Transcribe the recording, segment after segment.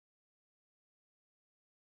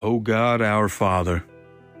O God, our Father,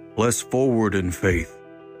 bless forward in faith.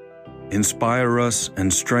 Inspire us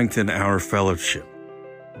and strengthen our fellowship.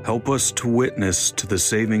 Help us to witness to the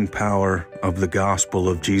saving power of the gospel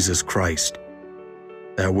of Jesus Christ,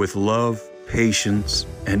 that with love, patience,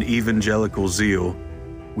 and evangelical zeal,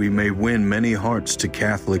 we may win many hearts to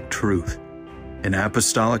Catholic truth and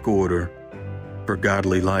apostolic order for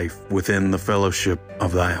godly life within the fellowship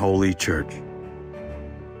of thy holy church.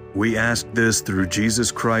 We ask this through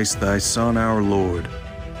Jesus Christ, thy Son, our Lord,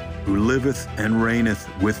 who liveth and reigneth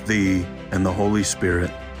with thee and the Holy Spirit,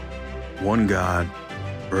 one God,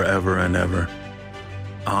 forever and ever.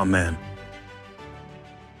 Amen.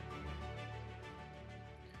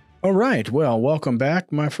 All right. Well, welcome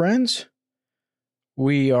back, my friends.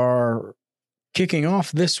 We are kicking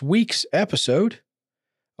off this week's episode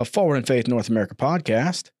of Forward in Faith North America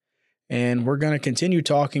podcast, and we're going to continue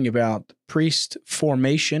talking about priestly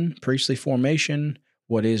formation.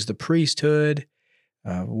 What is the priesthood?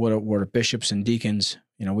 What are bishops and deacons?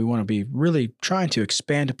 We want to be really trying to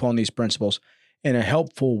expand upon these principles in a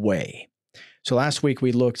helpful way. So last week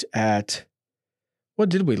we looked at, what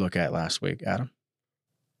did we look at last week, Adam?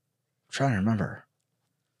 I'm trying to remember.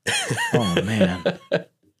 Oh, man.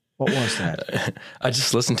 What was that? I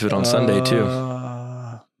just listened to it on Sunday, too.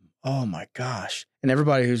 Oh, my gosh. And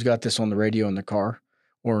everybody who's got this on the radio in the car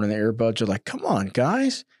or in the earbuds are like, come on,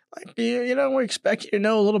 guys. Like, we expect you to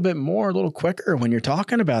know a little bit more, a little quicker when you're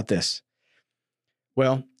talking about this.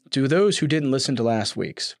 Well, to those who didn't listen to last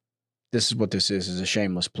week's, this is what this is a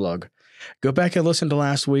shameless plug. Go back and listen to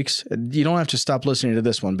last week's. You don't have to stop listening to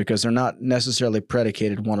this one because they're not necessarily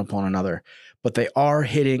predicated one upon another, but they are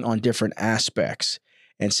hitting on different aspects.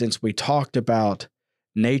 And since we talked about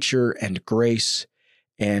nature and grace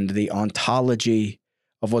and the ontology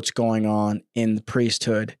of what's going on in the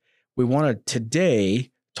priesthood, we want to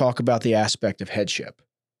today talk about the aspect of headship.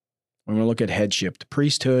 When we look at headship, the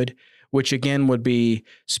priesthood, which again would be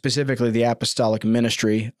specifically the apostolic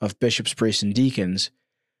ministry of bishops, priests, and deacons,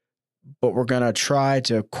 but we're going to try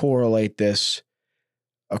to correlate this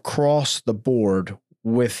across the board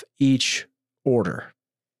with each order,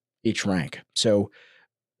 each rank. So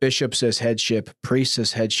bishops as headship, priests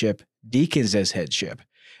as headship, deacons as headship.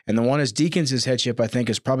 And the one as deacons as headship, I think,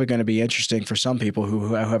 is probably going to be interesting for some people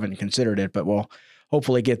who haven't considered it, but we'll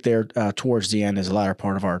hopefully get there towards the end as the latter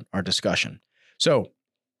part of our discussion. So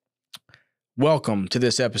welcome to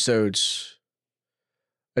this episode's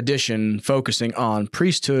edition focusing on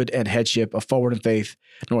priesthood and headship of Forward in Faith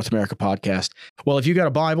North America podcast. Well, if you got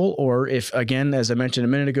a Bible, or if, again, as I mentioned a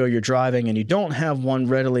minute ago, you're driving and you don't have one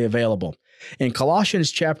readily available, in Colossians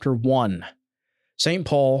chapter 1, St.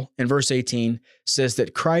 Paul in verse 18 says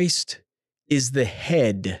that Christ is the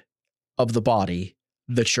head of the body,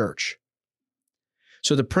 the church.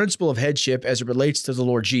 So the principle of headship as it relates to the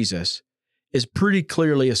Lord Jesus is pretty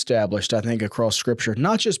clearly established, I think, across Scripture,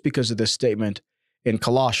 not just because of this statement in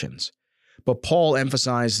Colossians, but Paul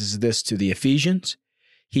emphasizes this to the Ephesians.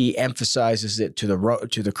 He emphasizes it to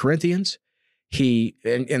the Corinthians. He,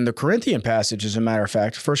 in the Corinthian passage, as a matter of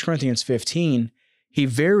fact, 1 Corinthians 15, he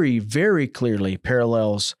very, very clearly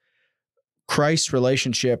parallels Christ's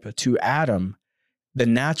relationship to Adam, the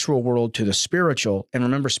natural world to the spiritual. And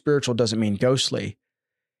remember, spiritual doesn't mean ghostly.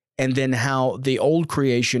 And then how the old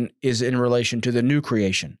creation is in relation to the new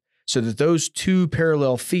creation, so that those two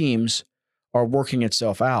parallel themes are working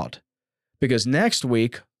itself out. Because next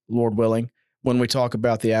week, Lord willing, when we talk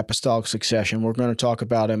about the apostolic succession, we're going to talk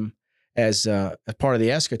about him as a part of the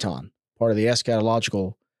eschaton, part of the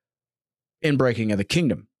eschatological inbreaking of the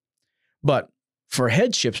kingdom. But for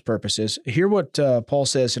headship's purposes, hear what Paul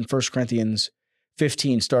says in 1 Corinthians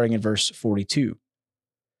 15, starting in verse 42.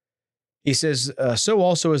 He says, so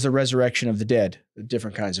also is the resurrection of the dead,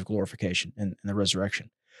 different kinds of glorification and the resurrection.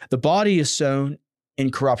 The body is sown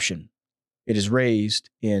in corruption. It is raised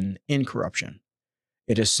in incorruption.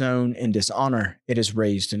 It is sown in dishonor. It is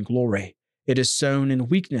raised in glory. It is sown in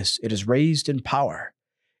weakness. It is raised in power.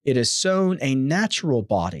 It is sown a natural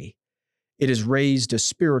body. It is raised a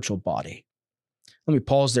spiritual body. Let me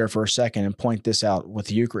pause there for a second and point this out with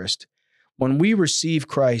the Eucharist. When we receive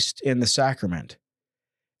Christ in the sacrament,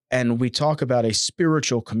 and we talk about a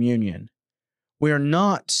spiritual communion, we are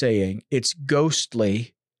not saying it's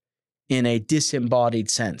ghostly in a disembodied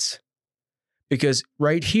sense. Because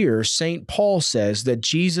right here, St. Paul says that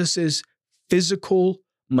Jesus' physical,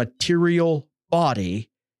 material body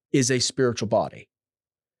is a spiritual body.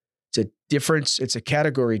 It's a difference, it's a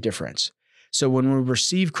category difference. So when we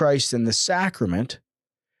receive Christ in the sacrament,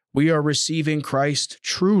 we are receiving Christ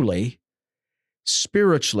truly,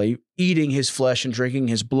 spiritually, eating his flesh and drinking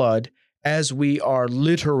his blood, as we are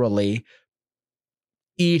literally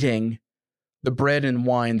eating the bread and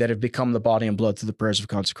wine that have become the body and blood through the prayers of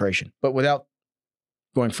consecration. But without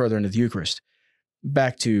going further into the Eucharist,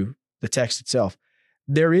 back to the text itself,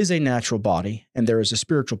 there is a natural body and there is a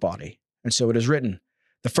spiritual body. And so it is written,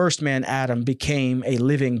 the first man, Adam, became a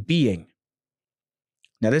living being.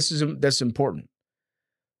 Now, that's important.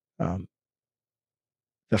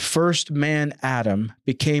 The first man, Adam,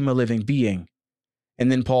 became a living being.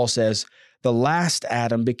 And then Paul says, the last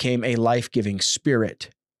Adam became a life-giving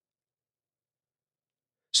spirit.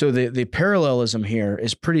 So the parallelism here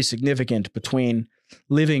is pretty significant between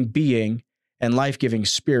living being and life-giving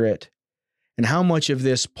spirit, and how much of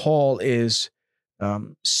this Paul is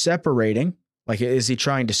separating. Like, is he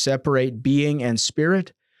trying to separate being and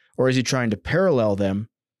spirit, or is he trying to parallel them?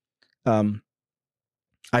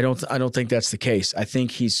 I don't think that's the case. I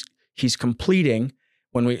think he's completing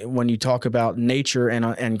when you talk about nature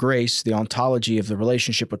and grace, the ontology of the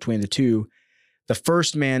relationship between the two. The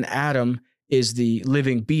first man, Adam, is the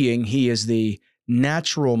living being. He is the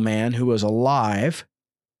natural man who is alive,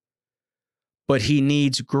 but he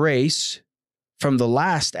needs grace from the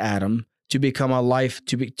last Adam to become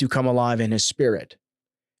to come alive in his spirit.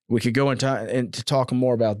 We could go into talk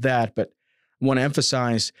more about that, but I want to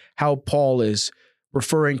emphasize how Paul is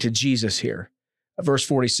referring to Jesus here. Verse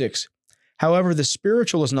 46, however, the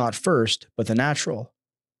spiritual is not first, but the natural,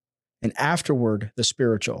 and afterward the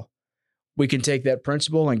spiritual. We can take that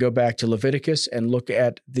principle and go back to Leviticus and look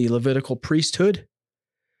at the Levitical priesthood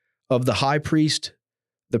of the high priest,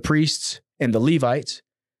 the priests, and the Levites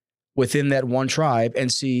within that one tribe,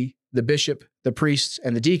 and see the bishop, the priests,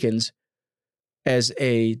 and the deacons as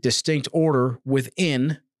a distinct order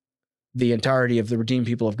within the entirety of the redeemed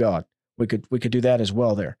people of God. We could do that as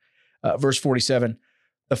well there. Verse 47,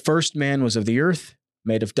 the first man was of the earth,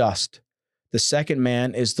 made of dust. The second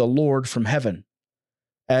man is the Lord from heaven.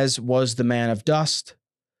 As was the man of dust,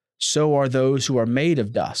 so are those who are made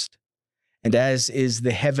of dust. And as is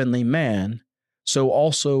the heavenly man, so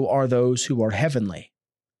also are those who are heavenly.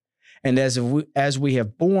 And as we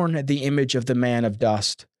have borne the image of the man of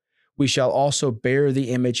dust, we shall also bear the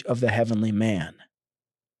image of the heavenly man.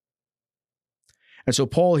 And so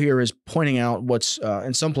Paul here is pointing out what's,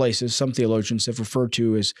 in some places, some theologians have referred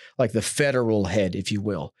to as like the federal head, if you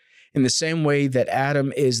will. In the same way that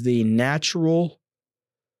Adam is the natural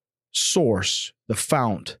source, the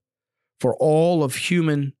fount for all of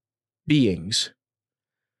human beings,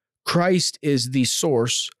 Christ is the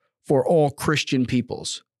source for all Christian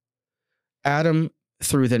peoples. Adam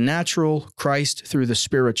through the natural, Christ through the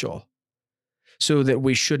spiritual. So that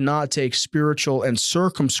we should not take spiritual and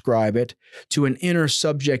circumscribe it to an inner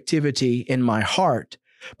subjectivity in my heart,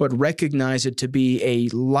 but recognize it to be a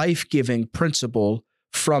life-giving principle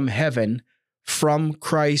from heaven, from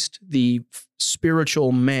Christ, the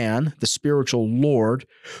spiritual man, the spiritual Lord,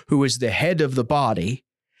 who is the head of the body.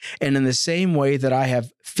 And in the same way that I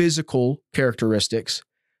have physical characteristics,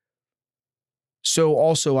 so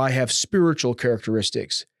also I have spiritual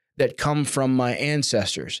characteristics that come from my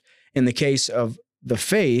ancestors. In the case of the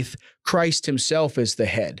faith, Christ himself is the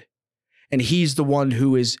head, and he's the one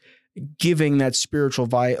who is giving that spiritual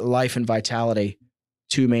life and vitality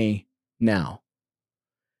to me now.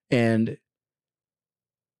 And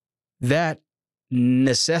that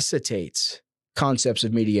necessitates concepts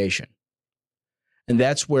of mediation. And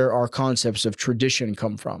that's where our concepts of tradition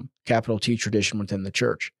come from, capital T tradition within the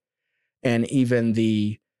church. And even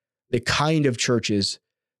the kind of churches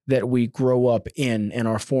that we grow up in and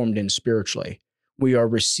are formed in spiritually. We are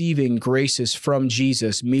receiving graces from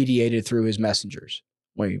Jesus mediated through his messengers.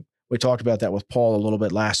 We talked about that with Paul a little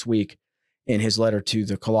bit last week in his letter to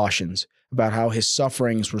the Colossians about how his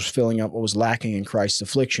sufferings was filling up what was lacking in Christ's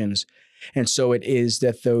afflictions. And so it is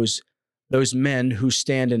that those men who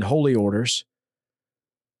stand in holy orders,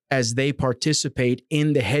 as they participate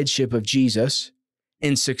in the headship of Jesus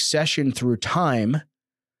in succession through time,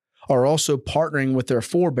 are also partnering with their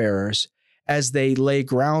forebearers as they lay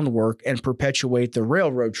groundwork and perpetuate the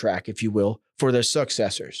railroad track, if you will, for their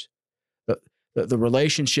successors. The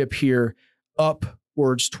relationship here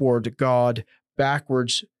upwards toward God,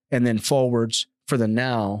 backwards and then forwards for the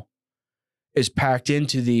now, is packed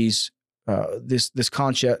into this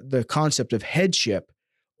concept, the concept of headship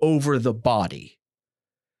over the body.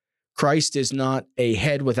 Christ is not a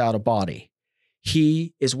head without a body.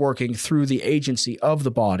 He is working through the agency of the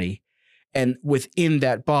body, and within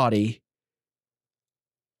that body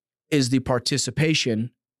is the participation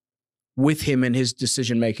with him in his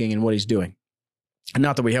decision-making and what he's doing. And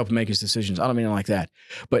not that we help him make his decisions. I don't mean it like that.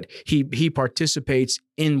 But he participates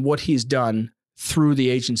in what he's done through the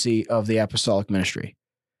agency of the apostolic ministry.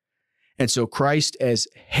 And so Christ as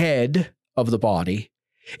head of the body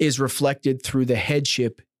is reflected through the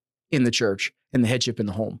headship in the church and the headship in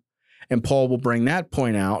the home. And Paul will bring that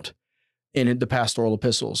point out in the pastoral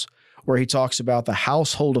epistles, where he talks about the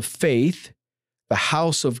household of faith, the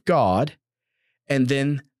house of God, and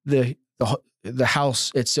then the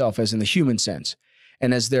house itself, as in the human sense.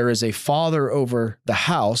 And as there is a father over the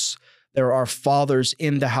house, there are fathers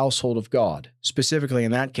in the household of God. Specifically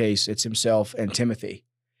in that case, it's himself and Timothy,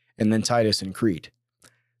 and then Titus and Crete.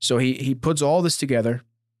 So he puts all this together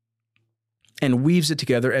and weaves it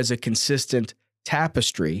together as a consistent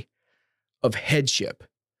tapestry of headship,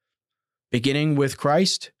 beginning with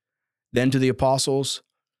Christ, then to the apostles,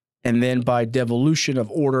 and then by devolution of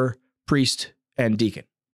order, priest and deacon.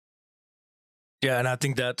 Yeah, and I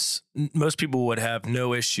think that's, most people would have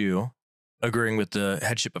no issue agreeing with the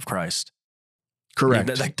headship of Christ. Correct.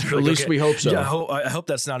 Yeah, At least we hope so. Yeah, I hope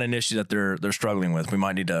that's not an issue that they're struggling with. We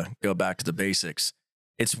might need to go back to the basics.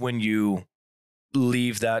 It's when you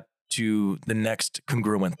leave that to the next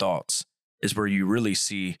congruent thoughts is where you really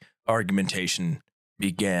see argumentation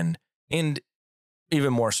begin, and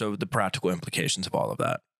even more so the practical implications of all of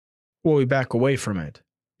that. Well, we back away from it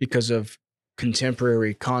because of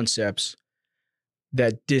contemporary concepts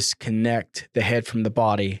that disconnect the head from the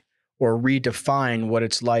body or redefine what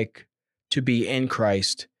it's like to be in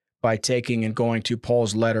Christ by taking and going to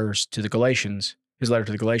Paul's letters to the Galatians, his letter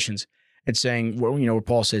to the Galatians, and saying, well, where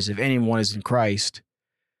Paul says, if anyone is in Christ,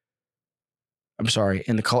 in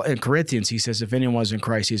Corinthians, he says, if anyone is in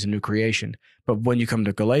Christ, he's a new creation. But when you come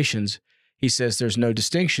to Galatians, he says there's no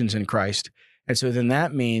distinctions in Christ. And so then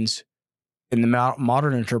that means, in the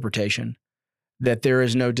modern interpretation, that there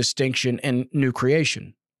is no distinction in new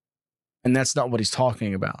creation. And that's not what he's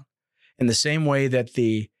talking about. In the same way that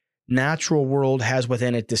the natural world has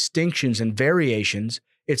within it distinctions and variations,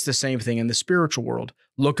 it's the same thing in the spiritual world.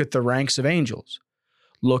 Look at the ranks of angels.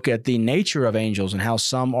 Look at the nature of angels and how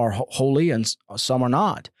some are holy and some are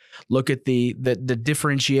not. Look at the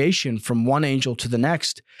differentiation from one angel to the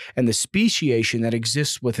next and the speciation that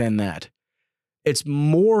exists within that. It's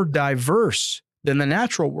more diverse than the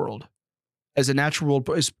natural world, as the natural world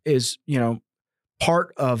is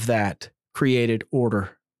part of that created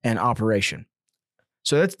order and operation.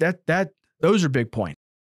 So those are big points.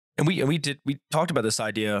 And we talked about this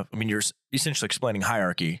idea. I mean, you're essentially explaining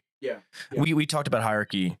hierarchy. Yeah. We talked about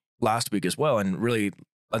hierarchy last week as well, and really,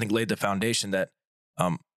 I think, laid the foundation that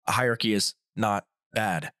hierarchy is not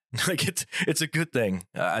bad. Like it's a good thing.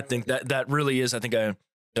 I think that really is, I think,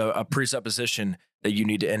 a presupposition that you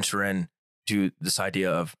need to enter in to this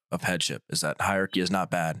idea of headship, is that hierarchy is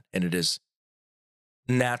not bad, and it is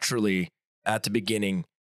naturally at the beginning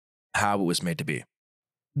how it was made to be.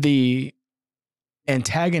 The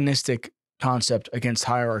antagonistic concept against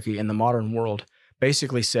hierarchy in the modern world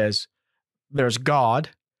basically says there's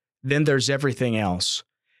God, then there's everything else.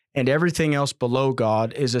 And everything else below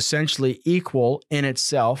God is essentially equal in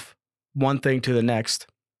itself, one thing to the next.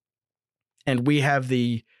 And we have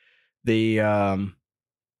the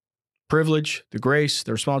privilege, the grace,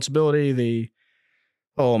 the responsibility,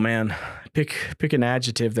 pick an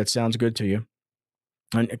adjective that sounds good to you,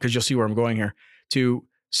 and because you'll see where I'm going here, to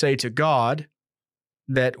say to God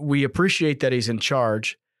that we appreciate that he's in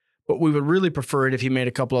charge, but we would really prefer it if he made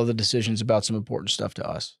a couple other decisions about some important stuff to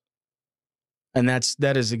us. And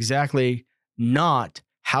that is exactly not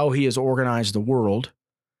how he has organized the world.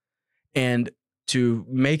 And to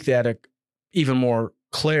make that even more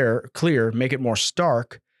clear, make it more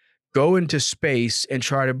stark, go into space and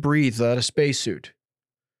try to breathe without a spacesuit.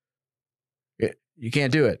 You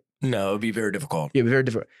can't do it. No, it would be very difficult. It'd be very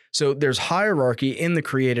difficult. So there's hierarchy in the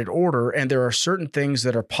created order, and there are certain things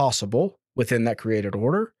that are possible within that created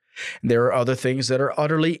order. There are other things that are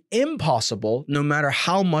utterly impossible, no matter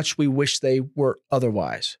how much we wish they were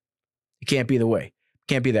otherwise. It can't be the way. It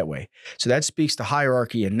can't be that way. So that speaks to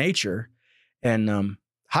hierarchy in nature. And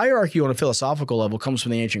hierarchy on a philosophical level comes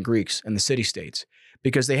from the ancient Greeks and the city-states,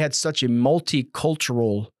 because they had such a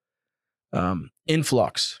multicultural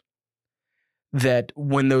influx that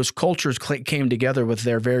when those cultures came together with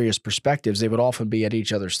their various perspectives, they would often be at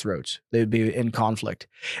each other's throats. They would be in conflict.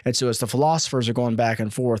 And so as the philosophers are going back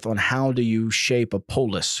and forth on how do you shape a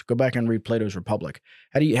polis, go back and read Plato's Republic.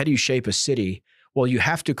 How do you shape a city? Well, you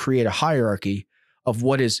have to create a hierarchy of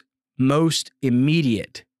what is most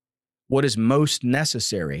immediate, what is most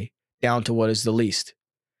necessary, down to what is the least.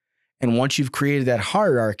 And once you've created that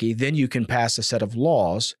hierarchy, then you can pass a set of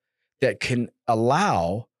laws that can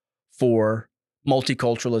allow for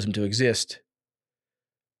multiculturalism to exist.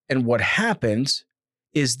 And what happens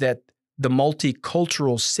is that the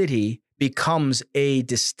multicultural city becomes a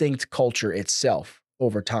distinct culture itself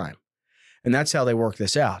over time. And that's how they work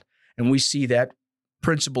this out. And we see that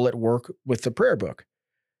principle at work with the prayer book.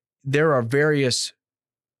 There are various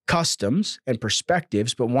customs and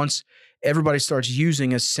perspectives, but once everybody starts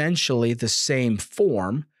using essentially the same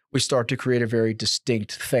form, we start to create a very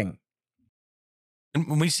distinct thing. And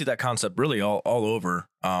when we see that concept really all over,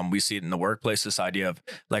 we see it in the workplace, this idea of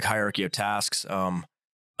like hierarchy of tasks,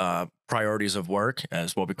 priorities of work,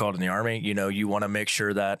 as what we call it in the Army. You know, you want to make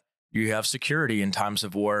sure that you have security in times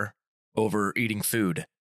of war over eating food.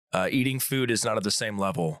 Eating food is not at the same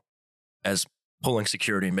level as pulling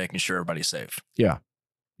security and making sure everybody's safe. Yeah.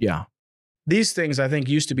 Yeah. These things, I think,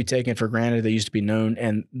 used to be taken for granted. They used to be known,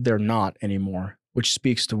 and they're not anymore, which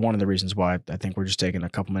speaks to one of the reasons why I think we're just taking a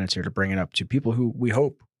couple minutes here to bring it up to people who we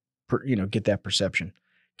hope, get that perception,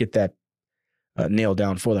 get that nailed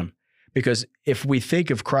down for them. Because if we think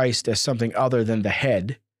of Christ as something other than the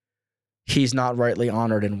head, he's not rightly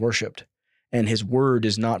honored and worshiped, and his word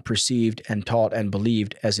is not perceived and taught and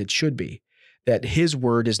believed as it should be. That his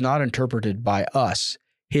word is not interpreted by us.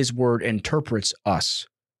 His word interprets us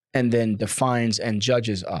and then defines and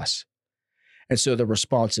judges us. And so the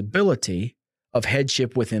responsibility of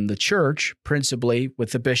headship within the church, principally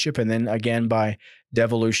with the bishop, and then again by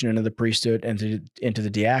devolution into the priesthood and into the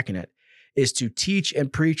diaconate, is to teach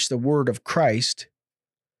and preach the word of Christ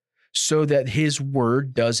so that his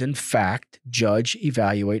word does in fact judge,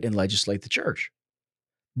 evaluate, and legislate the church.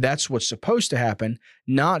 That's what's supposed to happen,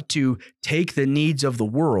 not to take the needs of the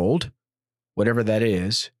world, whatever that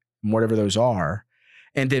is, and whatever those are,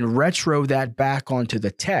 and then retro that back onto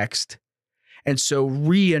the text, and so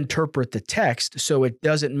reinterpret the text so it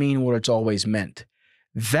doesn't mean what it's always meant.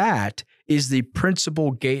 That is the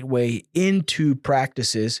principal gateway into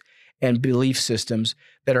practices and belief systems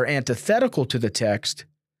that are antithetical to the text,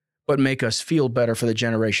 but make us feel better for the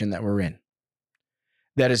generation that we're in.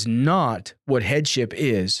 That is not what headship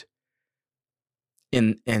is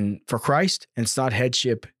for Christ, and it's not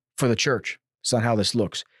headship for the church. It's not how this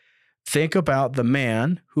looks. Think about the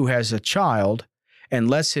man who has a child and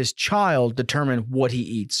lets his child determine what he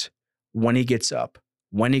eats, when he gets up,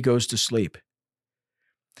 when he goes to sleep.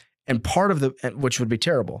 And part of which would be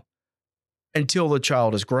terrible, until the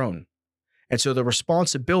child is grown. And so the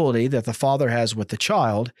responsibility that the father has with the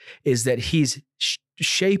child is that he's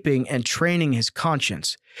shaping and training his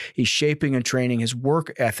conscience. He's shaping and training his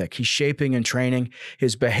work ethic. He's shaping and training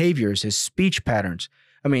his behaviors, his speech patterns.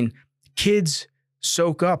 I mean, kids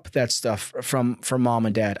soak up that stuff from mom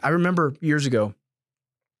and dad. I remember years ago,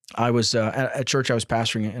 I was at a church I was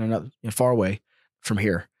pastoring in another, far away from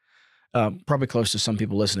here. Probably close to some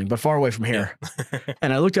people listening, but far away from here. Yeah.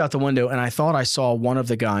 And I looked out the window and I thought I saw one of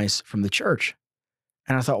the guys from the church.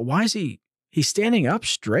 And I thought, why is he's standing up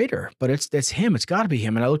straighter? But it's him. It's got to be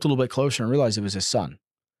him. And I looked a little bit closer and realized it was his son.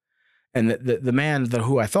 And the man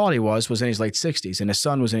who I thought he was in his late 60s, and his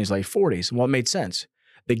son was in his late 40s. Well, it made sense.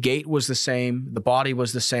 The gait was the same. The body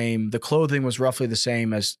was the same. The clothing was roughly the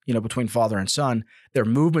same as, between father and son. Their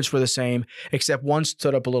movements were the same, except one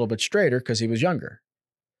stood up a little bit straighter because he was younger.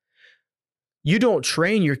 You don't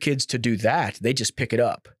train your kids to do that. They just pick it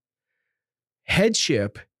up.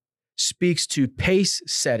 Headship speaks to pace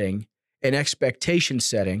setting and expectation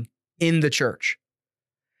setting in the church.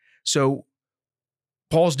 So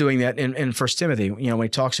Paul's doing that in 1 Timothy, when he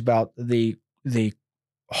talks about the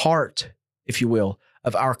heart, if you will,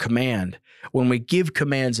 of our command. When we give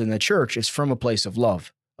commands in the church, it's from a place of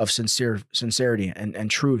love, of sincerity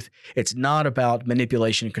and truth. It's not about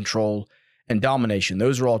manipulation and control and domination.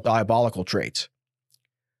 Those are all diabolical traits.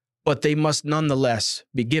 But they must nonetheless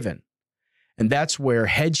be given. And that's where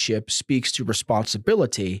headship speaks to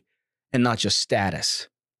responsibility and not just status,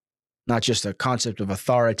 not just a concept of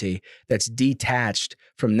authority that's detached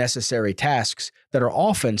from necessary tasks that are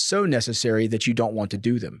often so necessary that you don't want to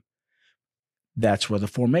do them. That's where the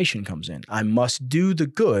formation comes in. I must do the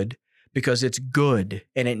good because it's good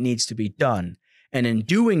and it needs to be done. And in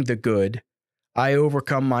doing the good, I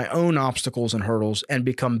overcome my own obstacles and hurdles and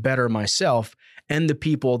become better myself, and the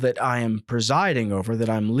people that I am presiding over, that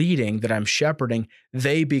I'm leading, that I'm shepherding,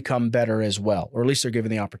 they become better as well, or at least they're given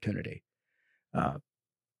the opportunity.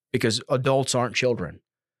 Because adults aren't children.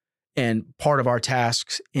 And part of our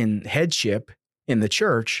tasks in headship in the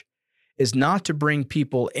church is not to bring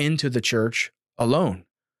people into the church alone,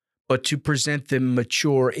 but to present them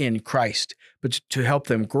mature in Christ, but to help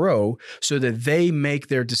them grow so that they make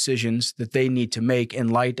their decisions that they need to make in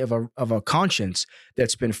light of a conscience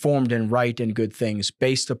that's been formed in right and good things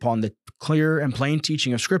based upon the clear and plain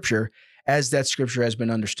teaching of Scripture as that Scripture has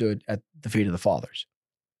been understood at the feet of the fathers.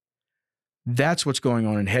 That's what's going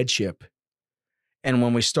on in headship. And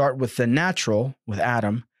when we start with the natural, with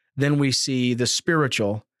Adam, then we see the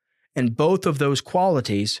spiritual, and both of those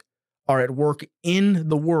qualities are at work in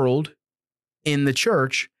the world, in the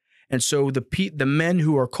church. And so the men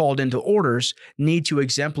who are called into orders need to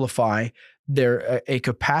exemplify a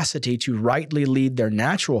capacity to rightly lead their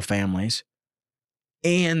natural families,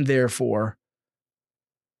 and therefore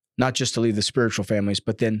not just to lead the spiritual families,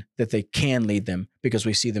 but then that they can lead them because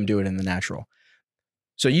we see them do it in the natural.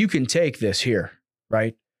 So you can take this here,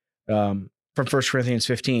 right, from 1 Corinthians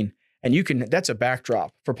 15, and that's a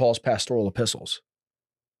backdrop for Paul's pastoral epistles.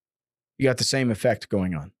 You got the same effect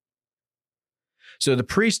going on. So the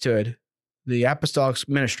priesthood, the apostolic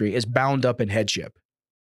ministry, is bound up in headship.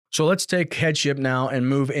 So let's take headship now and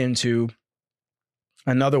move into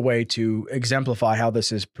another way to exemplify how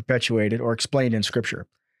this is perpetuated or explained in Scripture.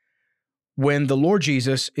 When the Lord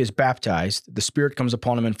Jesus is baptized, the Spirit comes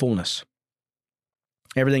upon him in fullness.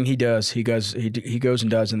 Everything he does, he goes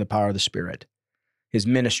and does in the power of the Spirit. His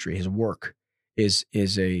ministry, his work is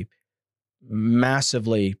a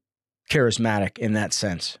massively charismatic in that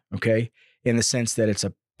sense, okay? In the sense that it's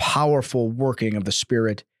a powerful working of the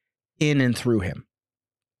Spirit in and through him.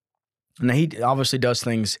 Now, he obviously does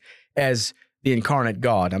things as the incarnate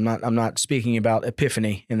God. I'm not speaking about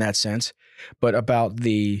epiphany in that sense, but about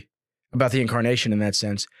the incarnation in that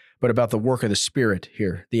sense, but about the work of the Spirit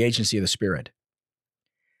here, the agency of the Spirit.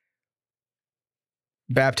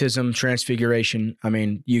 Baptism, transfiguration, I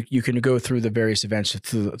mean, you can go through the various events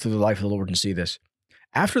through the life of the Lord and see this.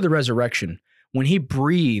 After the resurrection, when he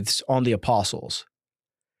breathes on the apostles,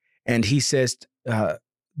 and he says,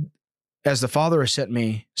 as the Father has sent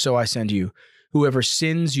me, so I send you. Whoever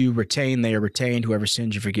sins you retain, they are retained. Whoever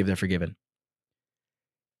sins you forgive, they're forgiven.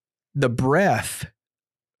 The breath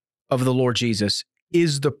of the Lord Jesus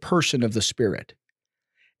is the person of the Spirit,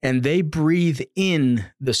 and they breathe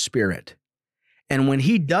in the Spirit. And when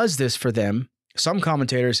he does this for them, some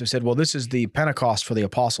commentators have said, well, this is the Pentecost for the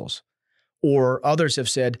apostles. Or others have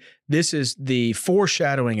said, this is the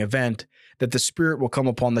foreshadowing event that the Spirit will come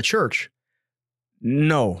upon the church.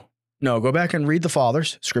 No, go back and read the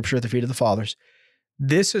Fathers, Scripture at the feet of the Fathers.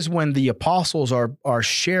 This is when the apostles are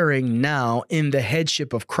sharing now in the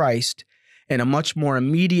headship of Christ in a much more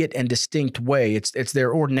immediate and distinct way. It's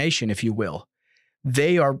their ordination, if you will.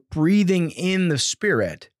 They are breathing in the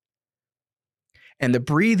Spirit. And the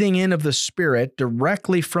breathing in of the Spirit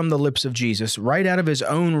directly from the lips of Jesus, right out of his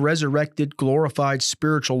own resurrected, glorified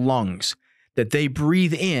spiritual lungs, that they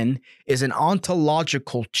breathe in is an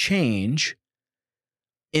ontological change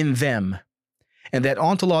in them. And that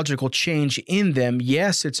ontological change in them,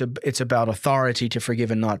 yes, it's about authority to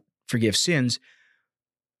forgive and not forgive sins,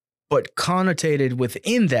 but connotated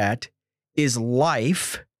within that is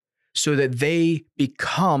life, so that they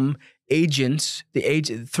become agents,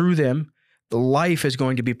 through them, the life is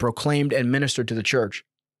going to be proclaimed and ministered to the church.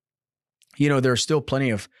 You know, there are still plenty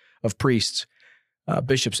of priests,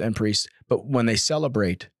 bishops and priests, but when they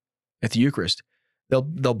celebrate at the Eucharist, they'll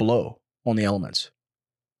blow on the elements.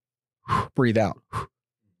 Breathe out,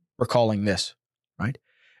 recalling this, right?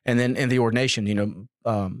 And then in the ordination, you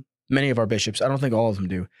know, many of our bishops, I don't think all of them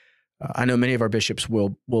do. I know many of our bishops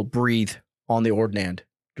will breathe on the ordinand,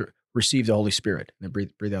 receive the Holy Spirit, and then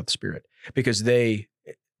breathe out the Spirit, because they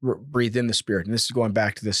breathe in the Spirit. And this is going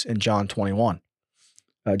back to this in John 20.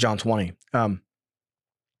 But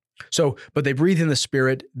they breathe in the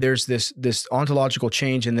Spirit. There's this ontological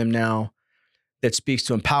change in them now that speaks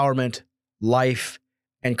to empowerment, life,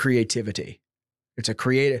 and creativity. It's a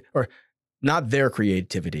creative, or not their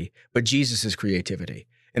creativity, but Jesus's creativity.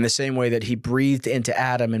 In the same way that he breathed into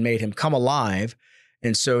Adam and made him come alive.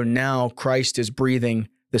 And so now Christ is breathing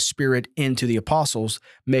the Spirit into the apostles,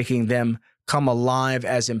 making them come alive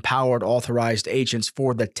as empowered, authorized agents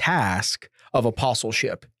for the task of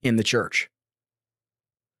apostleship in the church.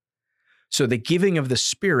 So the giving of the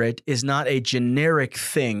Spirit is not a generic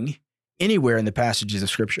thing anywhere in the passages of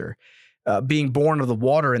Scripture. Being born of the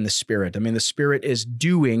water and the Spirit. I mean, the Spirit is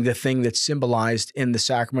doing the thing that's symbolized in the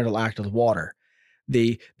sacramental act of the water.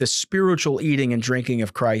 The spiritual eating and drinking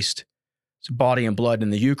of Christ's body and blood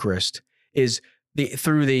in the Eucharist is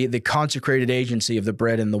through the consecrated agency of the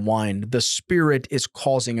bread and the wine. The Spirit is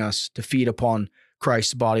causing us to feed upon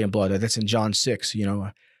Christ's body and blood. That's in John 6, you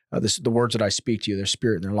know, the words that I speak to you, their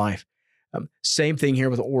spirit and their life. Same thing here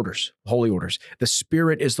with orders, holy orders. The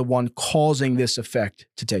Spirit is the one causing this effect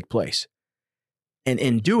to take place. And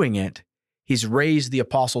in doing it, he's raised the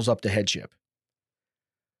apostles up to headship.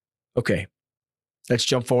 Okay, let's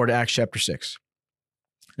jump forward to Acts chapter 6.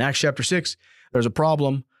 In Acts chapter 6, there's a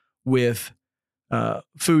problem with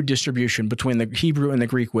food distribution between the Hebrew and the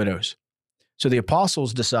Greek widows. So the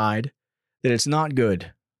apostles decide that it's not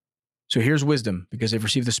good. So here's wisdom, because they've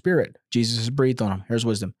received the Spirit. Jesus has breathed on them. Here's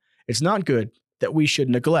wisdom. It's not good that we should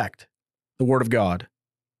neglect the word of God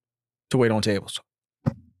to wait on tables.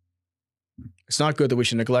 It's not good that we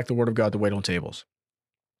should neglect the word of God to wait on tables.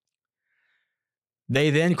 They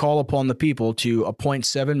then call upon the people to appoint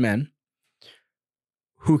 7 men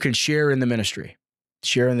who can share in the ministry,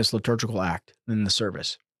 share in this liturgical act, in the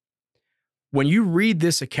service. When you read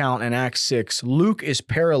this account in Acts 6, Luke is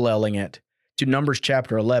paralleling it to Numbers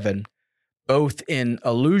chapter 11, both in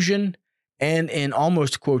allusion and in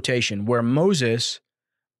almost quotation, where Moses,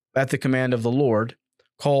 at the command of the Lord,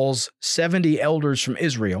 calls 70 elders from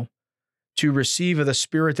Israel to receive of the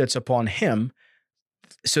Spirit that's upon him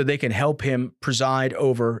so they can help him preside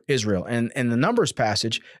over Israel. And in the Numbers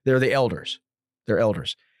passage, they're the elders. They're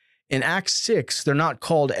elders. In Acts 6, they're not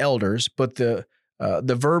called elders, but the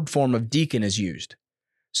verb form of deacon is used.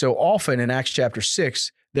 So often in Acts chapter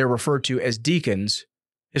 6, they're referred to as deacons,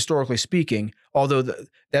 historically speaking, although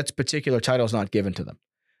that particular title is not given to them.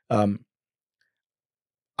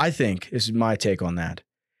 I think, this is my take on that,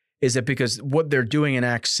 is that because what they're doing in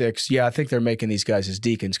Acts 6, yeah, I think they're making these guys as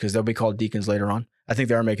deacons because they'll be called deacons later on. I think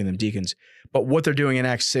they are making them deacons. But what they're doing in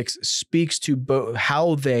Acts 6 speaks to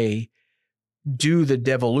how they do the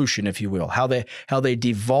devolution, if you will, how they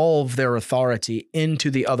devolve their authority into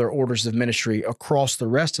the other orders of ministry across the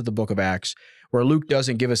rest of the book of Acts, where Luke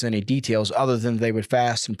doesn't give us any details other than they would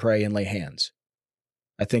fast and pray and lay hands.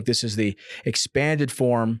 I think this is the expanded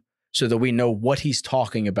form so that we know what he's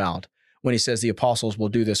talking about when he says the apostles will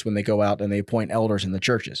do this when they go out and they appoint elders in the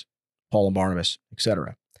churches, Paul and Barnabas,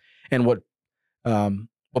 etc. And what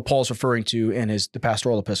Paul's referring to in the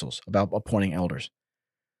pastoral epistles about appointing elders.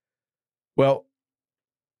 Well,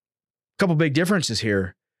 a couple big differences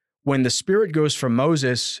here. When the Spirit goes from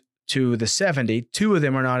Moses to the 70, 2 of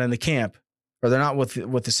them are not in the camp, or they're not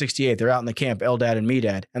with the 68. They're out in the camp, Eldad and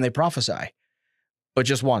Medad, and they prophesy, but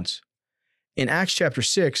just once. In Acts chapter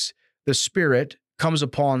 6, the Spirit comes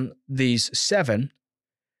upon these 7,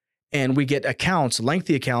 and we get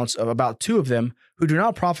lengthy accounts of about 2 of them who do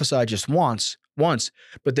not prophesy just once,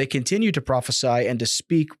 but they continue to prophesy and to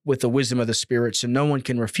speak with the wisdom of the Spirit so no one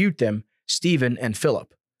can refute them, Stephen and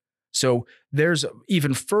Philip. So there's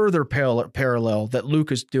even further parallel that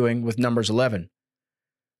Luke is doing with Numbers 11.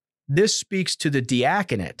 This speaks to the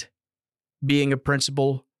diaconate being a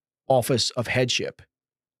principal office of headship.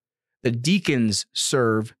 The deacons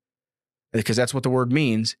serve, because that's what the word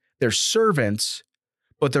means. They're servants,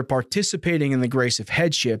 but they're participating in the grace of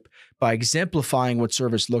headship by exemplifying what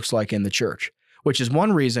service looks like in the church, which is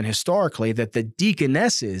one reason historically that the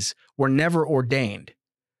deaconesses were never ordained.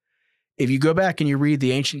 If you go back and you read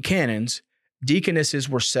the ancient canons, deaconesses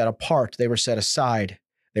were set apart. They were set aside.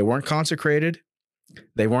 They weren't consecrated.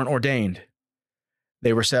 They weren't ordained.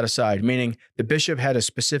 They were set aside, meaning the bishop had a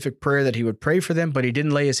specific prayer that he would pray for them, but he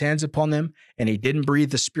didn't lay his hands upon them, and he didn't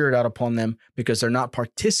breathe the Spirit out upon them because they're not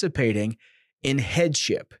participating in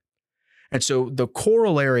headship. And so the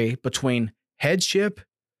corollary between headship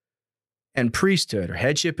and priesthood, or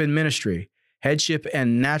headship and ministry, headship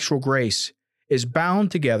and natural grace, is bound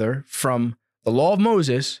together from the law of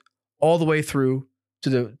Moses all the way through to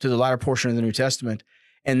the latter portion of the New Testament,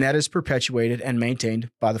 and that is perpetuated and maintained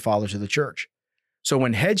by the fathers of the church. So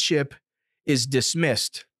when headship is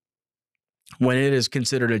dismissed, when it is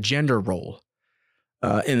considered a gender role,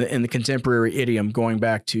 in the contemporary idiom, going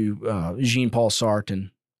back to Jean-Paul Sartre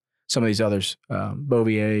and some of these others,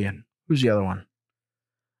 Beauvier, and who's the other one?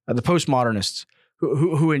 The postmodernists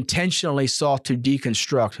who intentionally sought to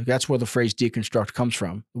deconstruct. That's where the phrase deconstruct comes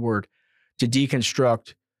from, the word, to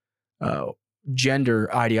deconstruct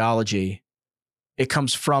gender ideology. It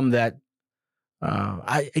comes from that.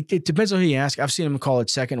 It depends on who you ask. I've seen them call it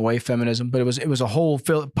second wave feminism, but it was a whole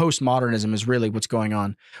postmodernism is really what's going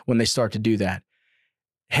on when they start to do that.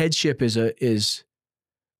 Headship is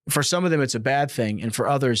for some of them it's a bad thing, and for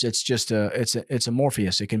others it's just it's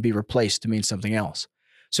amorphous. It can be replaced to mean something else.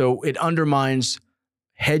 So it undermines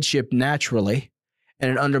headship naturally,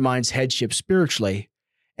 and it undermines headship spiritually,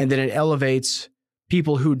 and then it elevates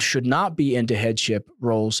people who should not be into headship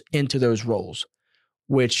roles into those roles,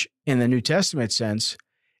 which in the New Testament sense,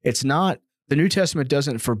 it's not, the New Testament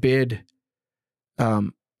doesn't forbid,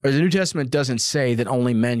 or the New Testament doesn't say that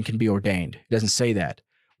only men can be ordained. It doesn't say that.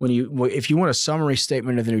 If you want a summary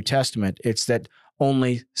statement of the New Testament, it's that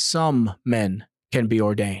only some men can be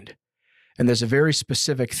ordained. And there's a very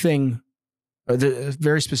specific thing, or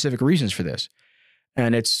very specific reasons for this.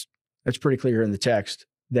 And it's pretty clear in the text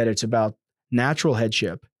that it's about natural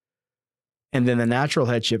headship. And then the natural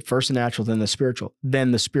headship, first the natural, then the spiritual,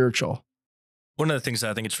 then the spiritual. One of the things that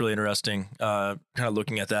I think it's really interesting, kind of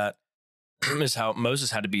looking at that, is how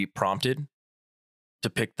Moses had to be prompted to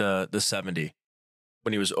pick the 70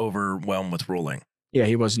 when he was overwhelmed with ruling. Yeah,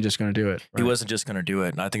 he wasn't just going to do it. He Right. wasn't just going to do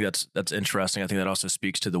it. And I think that's interesting. I think that also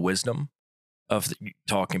speaks to the wisdom of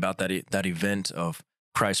talking about that event of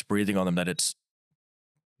Christ breathing on them, that it's,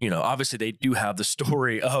 obviously they do have the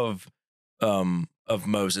story of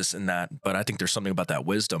Moses in that, but I think there's something about that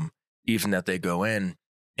wisdom, even that they go in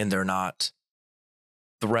and they're not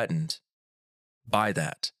threatened by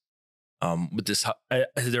that. With this,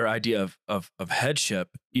 their idea of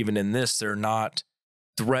headship, even in this, they're not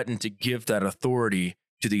threatened to give that authority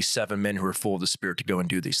to these 7 men who are full of the Spirit to go and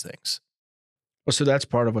do these things. Well, so that's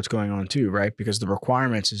part of what's going on too, right? Because the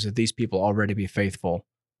requirements is that these people already be faithful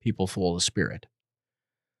people full of the Spirit.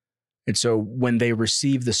 And so when they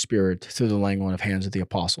receive the Spirit through the laying on of hands of the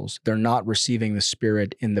apostles, they're not receiving the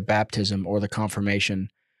Spirit in the baptism or the confirmation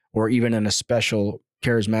or even in a special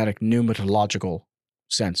charismatic pneumatological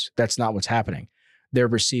sense. That's not what's happening. They're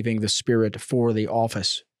receiving the Spirit for the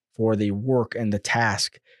office, for the work and the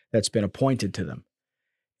task that's been appointed to them.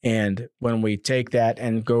 And when we take that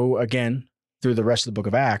and go again through the rest of the book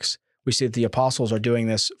of Acts, we see that the apostles are doing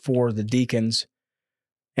this for the deacons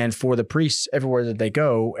and for the priests everywhere that they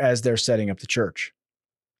go as they're setting up the church.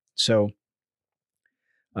 So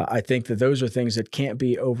I think that those are things that can't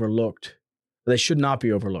be overlooked. They should not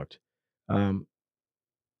be overlooked, because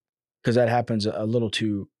that happens a little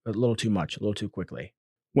too much, a little too quickly.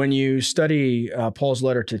 When you study Paul's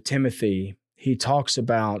letter to Timothy, he talks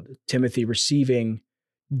about Timothy receiving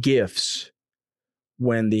gifts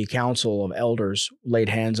when the council of elders laid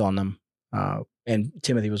hands on them, and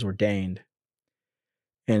Timothy was ordained.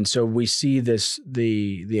 And so we see this,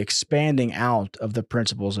 the expanding out of the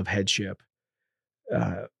principles of headship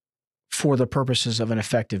for the purposes of an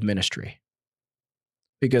effective ministry.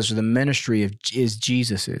 Because the ministry is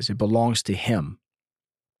Jesus's. It belongs to him.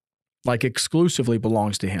 Like exclusively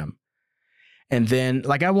belongs to him. And then,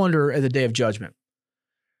 like, I wonder at the day of judgment,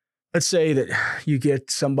 let's say that you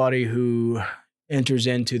get somebody who enters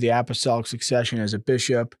into the apostolic succession as a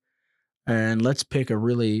bishop, and let's pick a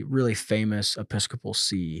really, really famous Episcopal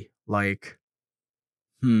see, like,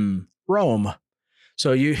 Rome.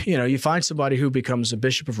 So you find somebody who becomes a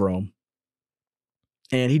bishop of Rome,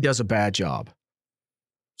 and he does a bad job.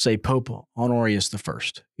 Say Pope Honorius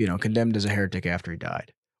I, condemned as a heretic after he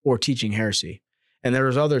died, or teaching heresy. And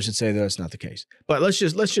there's others that say that's not the case. But let's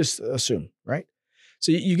just assume, right?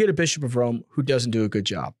 So you get a bishop of Rome who doesn't do a good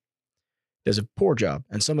job, does a poor job,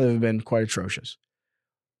 and some of them have been quite atrocious.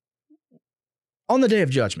 On the day of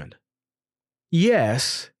judgment,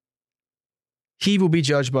 yes, he will be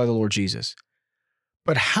judged by the Lord Jesus.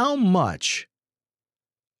 But how much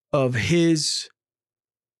of his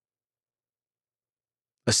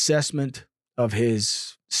assessment, of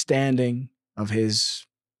his standing, of his,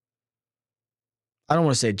 I don't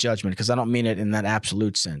want to say judgment because I don't mean it in that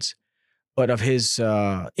absolute sense, but of his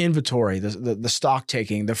inventory, the stock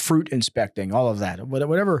taking, the fruit inspecting, all of that,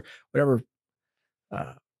 whatever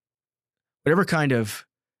kind of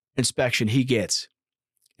inspection he gets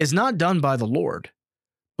is not done by the Lord,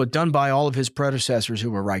 but done by all of his predecessors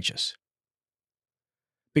who were righteous.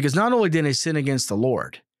 Because not only did he sin against the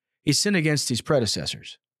Lord, he sinned against his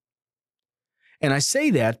predecessors. And I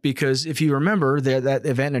say that because if you remember that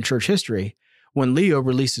event in church history, when Leo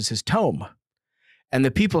releases his tome, and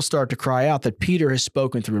the people start to cry out that Peter has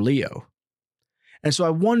spoken through Leo. And so I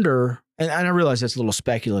wonder, and I realize that's a little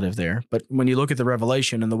speculative there, but when you look at the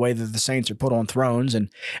revelation and the way that the saints are put on thrones, and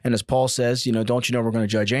as Paul says, don't you know we're going to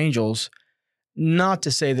judge angels? Not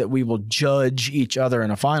to say that we will judge each other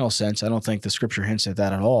in a final sense. I don't think the scripture hints at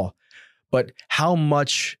that at all. But how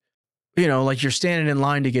much, like you're standing in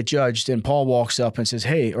line to get judged, and Paul walks up and says,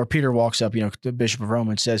 hey, or Peter walks up, the Bishop of Rome,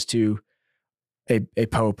 and says to a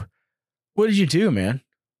pope, what did you do, man?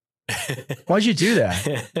 Why'd you do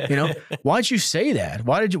that? Why'd you say that?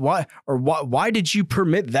 Why did you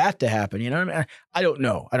permit that to happen? What I mean? I don't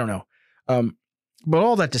know. But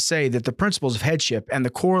all that to say that the principles of headship and the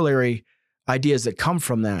corollary ideas that come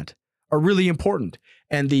from that are really important.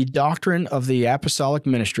 And the doctrine of the apostolic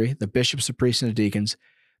ministry, the bishops, the priests, and the deacons,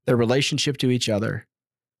 their relationship to each other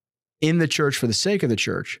in the church for the sake of the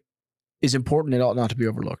church is important. It ought not to be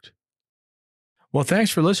overlooked. Well,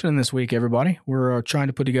 thanks for listening this week, everybody. We're trying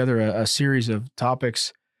to put together a series of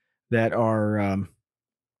topics that are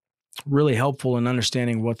really helpful in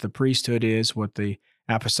understanding what the priesthood is, what the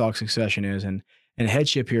apostolic succession is, and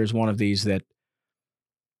headship here is one of these that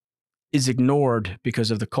is ignored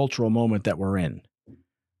because of the cultural moment that we're in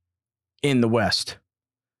the West.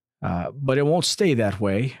 But it won't stay that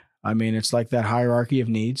way. I mean, it's like that hierarchy of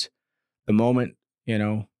needs. The moment,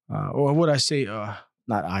 or what I say,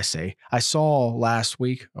 I saw last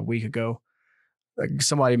week, a week ago,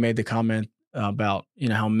 somebody made the comment about,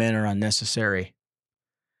 how men are unnecessary.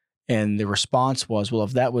 And the response was, well,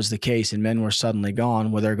 if that was the case and men were suddenly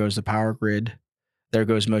gone, well, there goes the power grid. There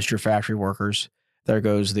goes most of your factory workers. There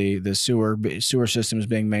goes the sewer systems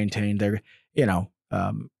being maintained. There,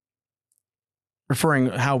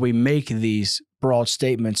 referring how we make these broad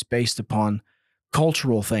statements based upon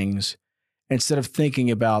cultural things instead of thinking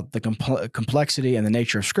about the complexity and the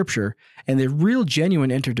nature of Scripture and the real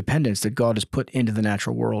genuine interdependence that God has put into the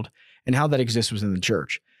natural world and how that exists within the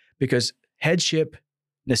church. Because headship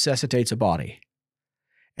necessitates a body.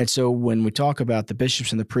 And so when we talk about the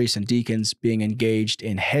bishops and the priests and deacons being engaged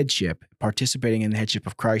in headship, participating in the headship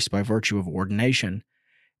of Christ by virtue of ordination,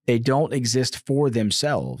 they don't exist for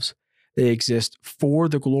themselves. They exist for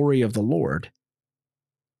the glory of the Lord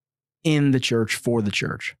in the church, for the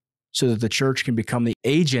church, so that the church can become the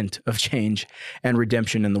agent of change and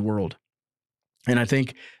redemption in the world. And I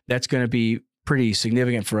think that's going to be pretty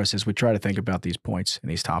significant for us as we try to think about these points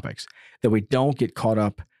and these topics, that we don't get caught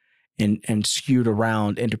up and skewed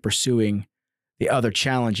around into pursuing the other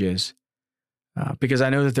challenges. Because I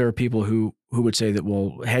know that there are people who would say that,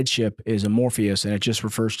 well, headship is amorphous and it just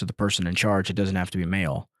refers to the person in charge. It doesn't have to be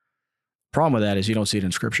male. Problem with that is you don't see it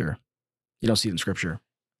in Scripture. You don't see it in Scripture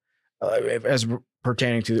as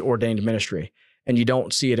pertaining to the ordained ministry, and you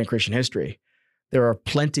don't see it in Christian history. There are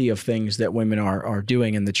plenty of things that women are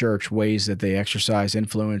doing in the church, ways that they exercise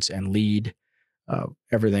influence and lead,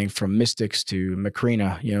 everything from mystics to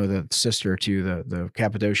Macrina, the sister, to the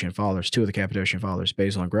Cappadocian fathers, two of the Cappadocian fathers,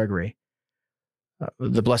 Basil and Gregory,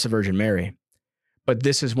 the Blessed Virgin Mary. But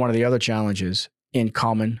this is one of the other challenges in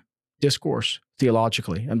common discourse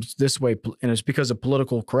theologically, and this way, and it's because of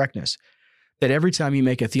political correctness, that every time you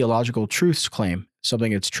make a theological truths claim,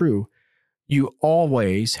 something that's true, you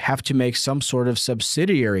always have to make some sort of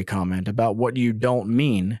subsidiary comment about what you don't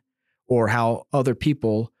mean or how other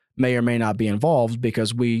people may or may not be involved,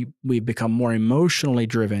 because we become more emotionally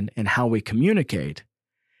driven in how we communicate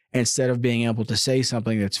instead of being able to say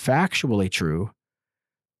something that's factually true.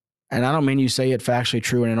 And I don't mean you say it factually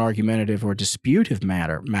true in an argumentative or disputive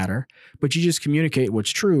matter, but you just communicate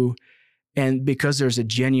what's true. And because there's a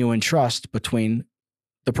genuine trust between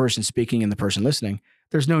the person speaking and the person listening,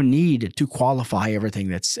 there's no need to qualify everything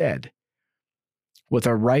that's said. With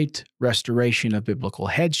a right restoration of biblical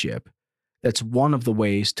headship, that's one of the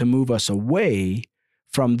ways to move us away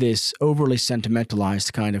from this overly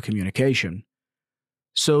sentimentalized kind of communication,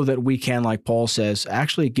 so that we can, like Paul says,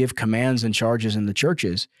 actually give commands and charges in the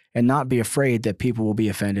churches and not be afraid that people will be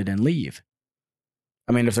offended and leave.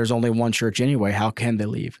 I mean, if there's only one church anyway, how can they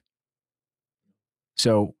leave?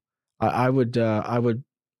 So I would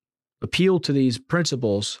appeal to these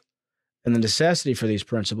principles and the necessity for these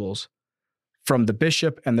principles from the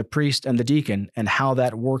bishop and the priest and the deacon, and how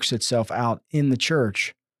that works itself out in the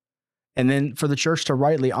church. And then for the church to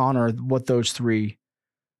rightly honor what those three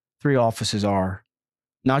offices are,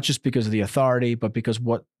 not just because of the authority, but because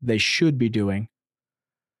what they should be doing.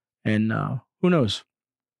 And who knows?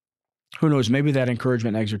 Who knows? Maybe that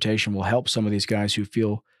encouragement and exhortation will help some of these guys who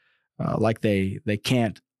feel like they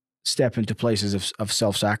can't step into places of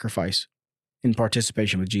self-sacrifice in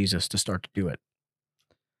participation with Jesus to start to do it.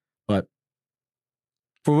 But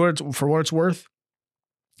for what it's worth,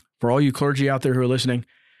 for all you clergy out there who are listening,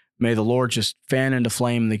 may the Lord just fan into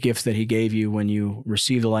flame the gifts that he gave you when you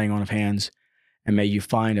receive the laying on of hands, and may you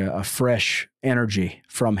find a fresh energy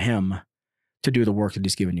from him to do the work that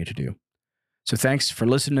he's given you to do. So thanks for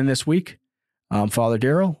listening this week. I'm Father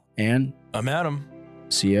Darryl, and I'm Adam.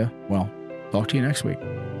 See ya. Well, talk to you next week.